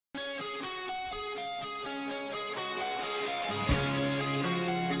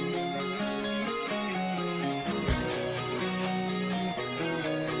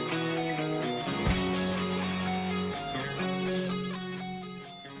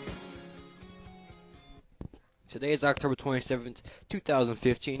Today is October 27th,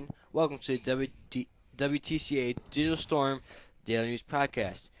 2015. Welcome to the WTCA Digital Storm Daily News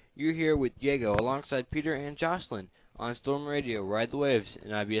Podcast. You're here with Diego alongside Peter and Jocelyn on Storm Radio, Ride the Waves,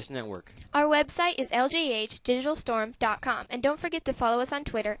 and IBS Network. Our website is ljhdigitalstorm.com, and don't forget to follow us on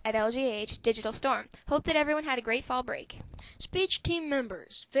Twitter at ljhdigitalstorm. Hope that everyone had a great fall break. Speech team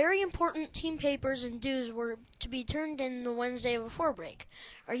members. Very important team papers and dues were to be turned in the Wednesday before break.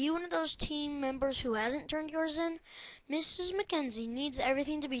 Are you one of those team members who hasn't turned yours in? Mrs. McKenzie needs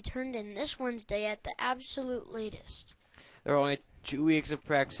everything to be turned in this Wednesday at the absolute latest. There are only 2 weeks of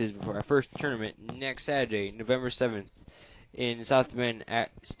practices before our first tournament next Saturday, November 7th, in South Bend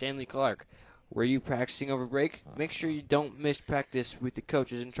at Stanley Clark. Were you practicing over break? Make sure you don't miss practice with the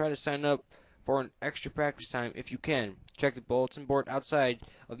coaches and try to sign up for an extra practice time if you can. Check the bulletin board outside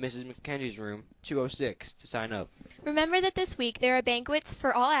of Mrs. McKenzie's room, 206, to sign up. Remember that this week there are banquets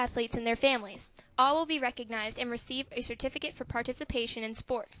for all athletes and their families. All will be recognized and receive a certificate for participation in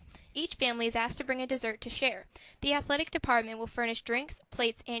sports. Each family is asked to bring a dessert to share. The athletic department will furnish drinks,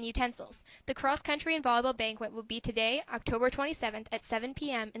 plates, and utensils. The cross-country and volleyball banquet will be today, October 27th at 7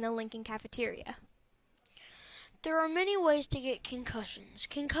 p.m. in the Lincoln Cafeteria. There are many ways to get concussions.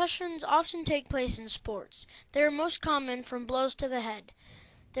 Concussions often take place in sports. They are most common from blows to the head.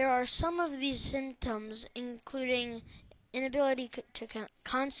 There are some of these symptoms, including inability to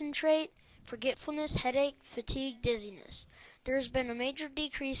concentrate, forgetfulness, headache, fatigue, dizziness. There has been a major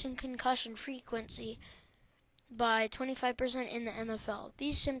decrease in concussion frequency by 25% in the NFL.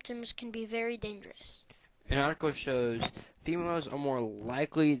 These symptoms can be very dangerous. An article shows females are more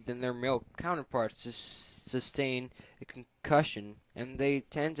likely than their male counterparts to sustain a concussion, and they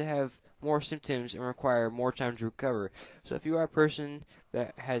tend to have more symptoms and require more time to recover. So if you are a person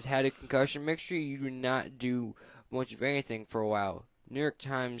that has had a concussion, make sure you do not do much of anything for a while. New York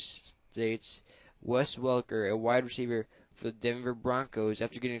Times states Wes Welker, a wide receiver for the Denver Broncos,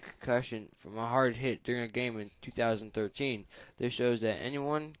 after getting a concussion from a hard hit during a game in 2013. This shows that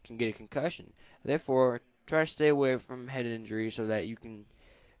anyone can get a concussion. Therefore, try to stay away from head injury so that you can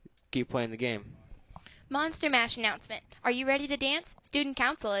keep playing the game. Monster Mash announcement. Are you ready to dance? Student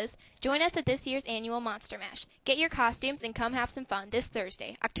Council is. Join us at this year's annual Monster Mash. Get your costumes and come have some fun this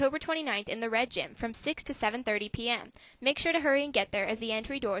Thursday, October 29th in the Red Gym from 6 to 7:30 p.m. Make sure to hurry and get there as the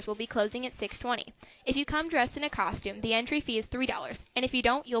entry doors will be closing at 6:20. If you come dressed in a costume, the entry fee is $3, and if you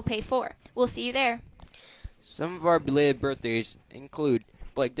don't, you'll pay $4. We'll see you there. Some of our belated birthdays include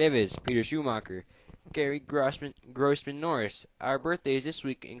Blake Davis, Peter Schumacher, Gary Grossman Norris. Our birthdays this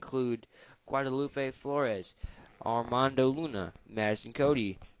week include Guadalupe Flores, Armando Luna, Madison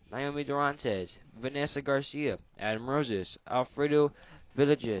Cody, Naomi Durantes, Vanessa Garcia, Adam Roses, Alfredo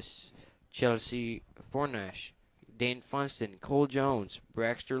Villages, Chelsea Fornash, Dane Funston, Cole Jones,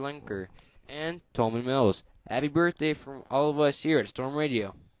 Braxter Lenker, and Tolman Mills. Happy birthday from all of us here at Storm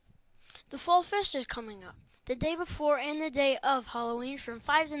Radio. The Fall Fest is coming up, the day before and the day of Halloween from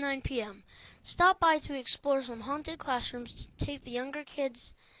 5 to 9 p.m. Stop by to explore some haunted classrooms to take the younger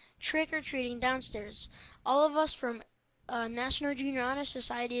kids trick-or-treating downstairs. All of us from National Junior Honor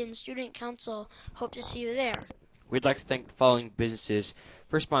Society and Student Council hope to see you there. We'd like to thank the following businesses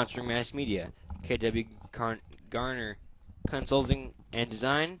for sponsoring mass media: KW Garner Consulting and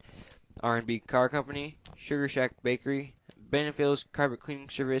Design, R&B Car Company, Sugar Shack Bakery, Benefield's Carpet Cleaning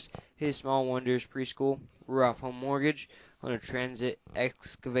Service, His Small Wonders Preschool, Ruoff Home Mortgage, Hunter Transit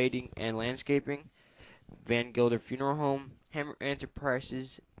Excavating and Landscaping, Van Gilder Funeral Home, Hammer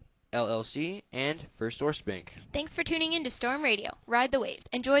Enterprises LLC, and First Source Bank. Thanks for tuning in to Storm Radio. Ride the waves.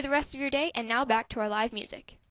 Enjoy the rest of your day, and now back to our live music.